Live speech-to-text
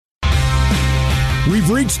We've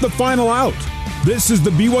reached the final out. This is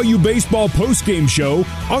the BYU Baseball Postgame Show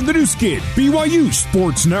on the new Skid BYU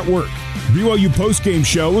Sports Network. BYU Postgame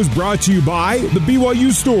Show is brought to you by the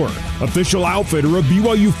BYU Store, official outfitter of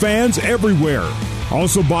BYU fans everywhere.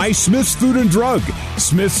 Also by Smith's Food and Drug.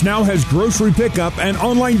 Smith's now has grocery pickup and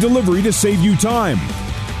online delivery to save you time.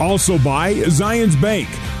 Also by Zions Bank.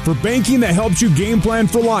 For banking that helps you game plan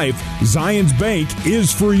for life, Zions Bank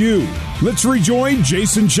is for you. Let's rejoin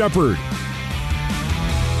Jason Shepard.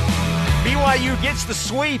 BYU gets the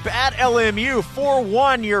sweep at LMU,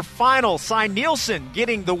 4-1 your final. Cy Nielsen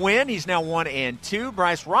getting the win. He's now 1-2.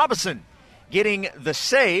 Bryce Robison getting the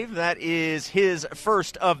save. That is his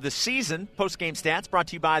first of the season. Post-game stats brought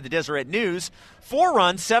to you by the Deseret News. 4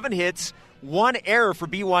 runs, 7 hits, 1 error for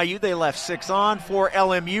BYU. They left 6 on. For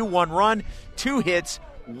LMU, 1 run, 2 hits,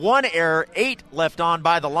 1 error, 8 left on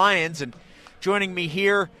by the Lions. And joining me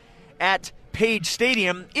here at Page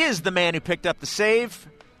Stadium is the man who picked up the save.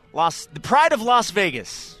 The pride of Las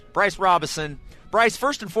Vegas, Bryce Robison. Bryce,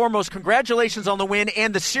 first and foremost, congratulations on the win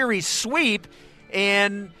and the series sweep.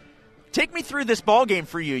 And take me through this ball game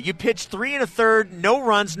for you. You pitched 3 1/3, no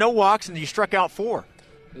runs, no walks, and you struck out 4.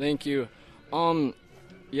 Thank you.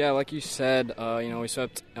 Yeah, like you said, we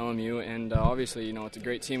swept LMU, and obviously, it's a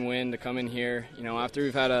great team win to come in here. After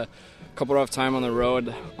we've had a couple rough time on the road,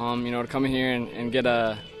 to come in here and get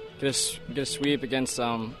a sweep against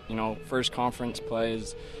first conference play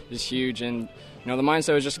is huge. And the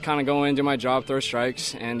mindset was just kind of go in, do my job, throw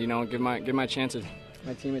strikes, and give my team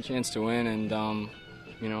a chance to win. And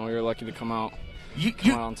we were lucky to come out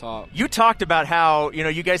on top. You talked about how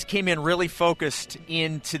you guys came in really focused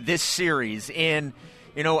into this series, and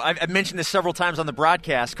I've mentioned this several times on the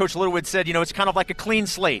broadcast. Coach Littlewood said it's kind of like a clean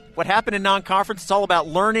slate. What happened in non-conference, it's all about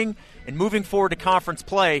learning and moving forward to conference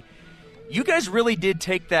play. You guys really did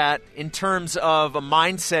take that in terms of a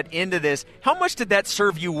mindset into this. How much did that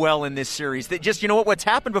serve you well in this series? That just, what's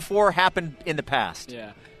happened before happened in the past?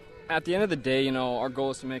 Yeah. At the end of the day, our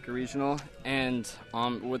goal is to make a regional. And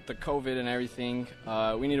with the COVID and everything,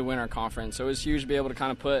 we need to win our conference. So it was huge to be able to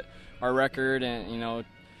kind of put our record and,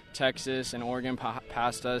 Texas and Oregon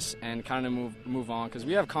past us and kind of move on. Because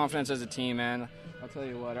we have confidence as a team, man. I'll tell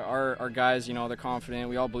you what, our guys, they're confident.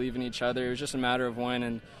 We all believe in each other. It was just a matter of when,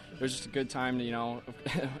 and it was just a good time to,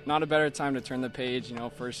 not a better time to turn the page,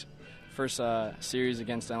 first series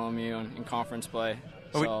against LMU in conference play.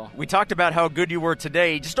 So we talked about how good you were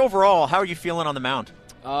today. Just overall, how are you feeling on the mound?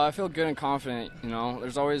 I feel good and confident.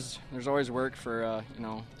 There's always work for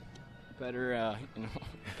better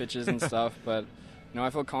pitches and stuff, but I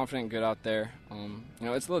feel confident and good out there.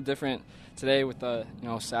 It's a little different today with the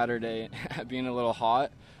Saturday being a little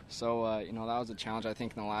hot. So that was a challenge I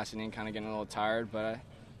think in the last inning, kind of getting a little tired, but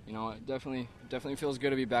it definitely feels good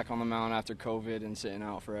to be back on the mound after COVID and sitting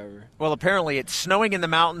out forever. Well, apparently it's snowing in the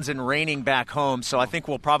mountains and raining back home, so I think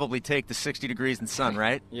we'll probably take the 60 degrees and sun,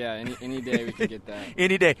 right? Yeah, any day we can get that.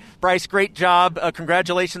 Any day. Bryce, great job.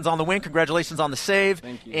 Congratulations on the win. Congratulations on the save.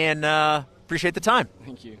 Thank you. And appreciate the time.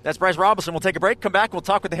 Thank you. That's Bryce Robison. We'll take a break. Come back. We'll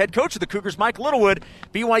talk with the head coach of the Cougars, Mike Littlewood.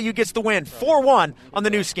 BYU gets the win, 4-1 on the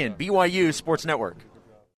new Skin, BYU Sports Network.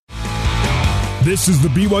 This is the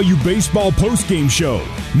BYU Baseball Postgame Show.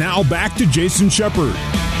 Now back to Jason Shepard.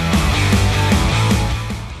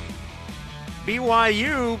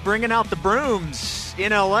 BYU bringing out the brooms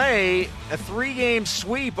in L.A. A 3-game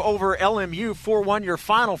sweep over LMU, 4-1 your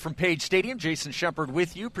final from Page Stadium. Jason Shepard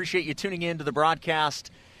with you. Appreciate you tuning in to the broadcast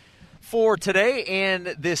for today and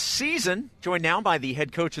this season. Joined now by the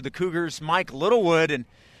head coach of the Cougars, Mike Littlewood. And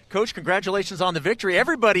Coach, congratulations on the victory.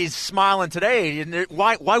 Everybody's smiling today. And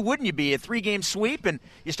why wouldn't you be? A 3-game sweep, and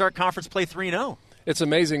you start conference play 3-0. It's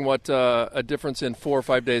amazing what a difference in 4 or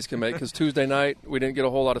 5 days can make, because Tuesday night we didn't get a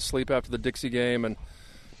whole lot of sleep after the Dixie game and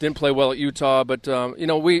didn't play well at Utah. But,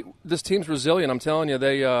 this team's resilient. I'm telling you,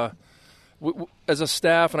 they as a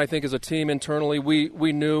staff and I think as a team internally,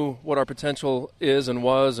 we knew what our potential is and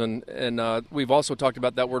was, and we've also talked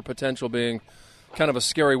about that word potential being kind of a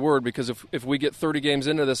scary word, because if we get 30 games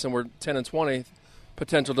into this and we're 10-20,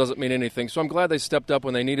 potential doesn't mean anything. So I'm glad they stepped up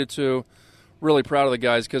when they needed to. Really proud of the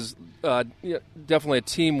guys, because definitely a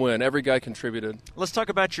team win. Every guy contributed. Let's talk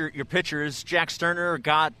about your pitchers. Jack Sterner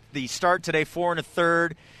got the start today, 4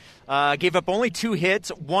 1/3. Gave up only 2 hits,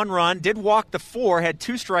 1 run, did walk the 4, had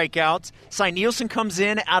 2 strikeouts. Cy Nielsen comes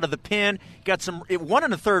in out of the pen, got 1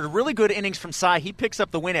 1/3, really good innings from Cy. He picks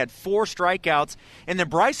up the win, had 4 strikeouts. And then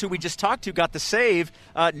Bryce, who we just talked to, got the save,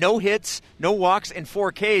 no hits, no walks, and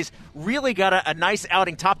 4 Ks. Really got a nice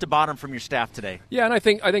outing top to bottom from your staff today. Yeah, and I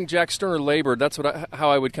think Jack Sterner labored. That's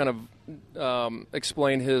how I would kind of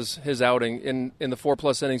explain his outing in the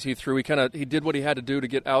 4+ innings he threw. He did what he had to do to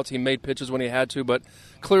get outs. He made pitches when he had to, but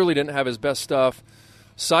clearly didn't have his best stuff.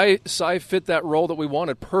 Cy fit that role that we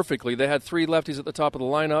wanted perfectly. They had 3 lefties at the top of the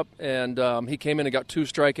lineup, and he came in and got 2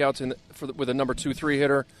 strikeouts with a number 2-3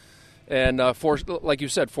 hitter, and 4, like you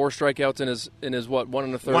said, 4 strikeouts in his what,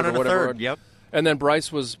 1 1/3 1 or whatever. 1/3, yep. And then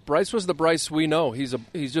Bryce was the Bryce we know. He's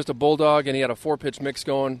just a bulldog, and he had a 4-pitch mix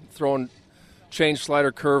going, throwing change,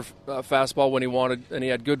 slider, curve, fastball when he wanted, and he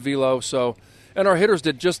had good velo. So, and our hitters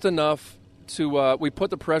did just enough to we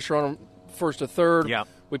put the pressure on him first to third. Yeah.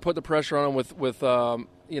 We put the pressure on him with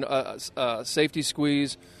a safety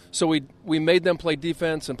squeeze. So we made them play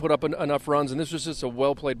defense and put up enough runs, and this was just a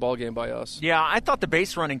well-played ball game by us. Yeah, I thought the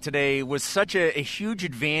base running today was such a huge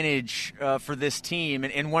advantage for this team,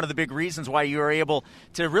 and one of the big reasons why you were able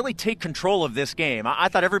to really take control of this game. I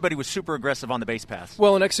thought everybody was super aggressive on the base pass.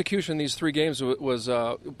 Well, in execution, these 3 games was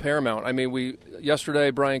paramount. I mean,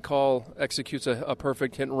 yesterday Brian Call executes a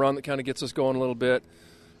perfect hit and run that kind of gets us going a little bit.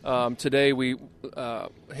 Today we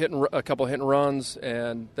hit a couple hit and runs,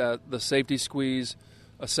 and the safety squeeze,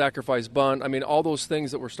 a sacrifice bunt. I mean, all those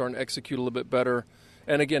things that we're starting to execute a little bit better.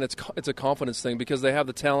 And again, it's a confidence thing because they have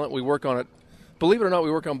the talent. We work on it. Believe it or not,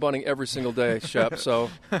 we work on bunting every single day, Shep.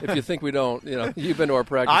 So if you think we don't, you've been to our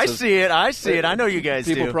practices. I see it. I know you guys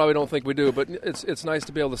People do. probably don't think we do, but it's nice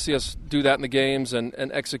to be able to see us do that in the games and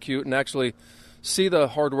execute and actually see the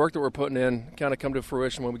hard work that we're putting in kind of come to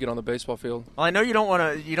fruition when we get on the baseball field. Well, I know you don't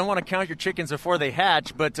want to count your chickens before they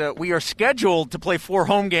hatch, but we are scheduled to play 4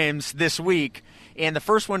 home games this week, and the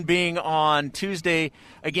first one being on Tuesday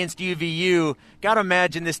against UVU. Got to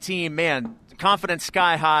imagine this team, man, confidence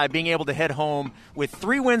sky high, being able to head home with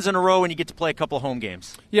 3 wins in a row, and you get to play a couple of home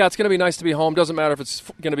games. Yeah, it's going to be nice to be home. Doesn't matter if it's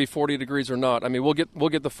going to be 40 degrees or not. I mean, we'll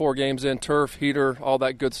get the 4 games in, turf, heater, all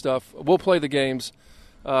that good stuff. We'll play the games.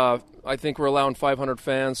 I think we're allowing 500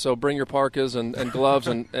 fans, so bring your parkas and gloves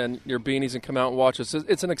and your beanies and come out and watch us.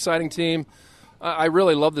 It's an exciting team. I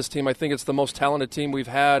really love this team. I think it's the most talented team we've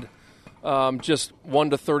had, just 1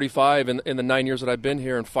 to 35 in the 9 years that I've been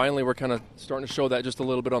here, and finally we're kind of starting to show that just a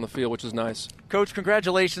little bit on the field, which is nice. Coach,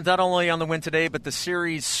 congratulations not only on the win today, but the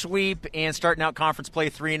series sweep and starting out conference play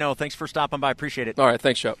 3-0. Thanks for stopping by. Appreciate it. All right,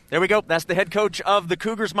 thanks, Shep. There we go. That's the head coach of the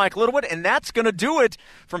Cougars, Mike Littlewood, and that's going to do it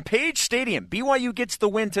from Page Stadium. BYU gets the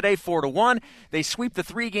win today 4-1. They sweep the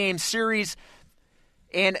 3-game series,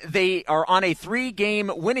 and they are on a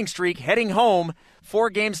 3-game winning streak heading home.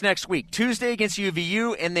 4 games next week. Tuesday against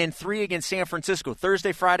UVU, and then 3 against San Francisco.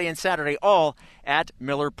 Thursday, Friday, and Saturday, all at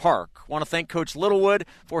Miller Park. Want to thank Coach Littlewood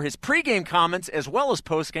for his pregame comments as well as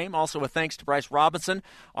postgame. Also a thanks to Bryce Robinson,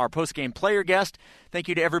 our postgame player guest. Thank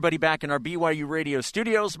you to everybody back in our BYU radio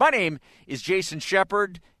studios. My name is Jason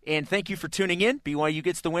Shepard, and thank you for tuning in. BYU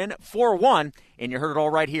gets the win 4-1, and you heard it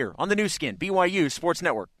all right here on the new skin, BYU Sports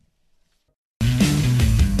Network.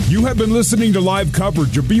 You have been listening to live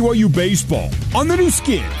coverage of BYU baseball on the new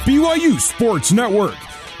skin, BYU Sports Network.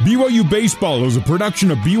 BYU Baseball is a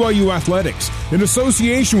production of BYU Athletics in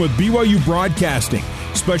association with BYU Broadcasting.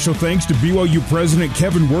 Special thanks to BYU President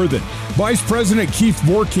Kevin Worthen, Vice President Keith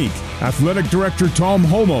Vorkink, Athletic Director Tom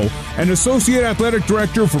Homo, and Associate Athletic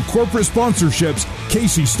Director for Corporate Sponsorships,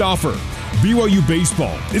 Casey Stauffer. BYU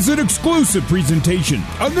Baseball is an exclusive presentation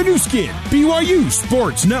of the new skin, BYU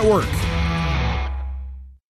Sports Network.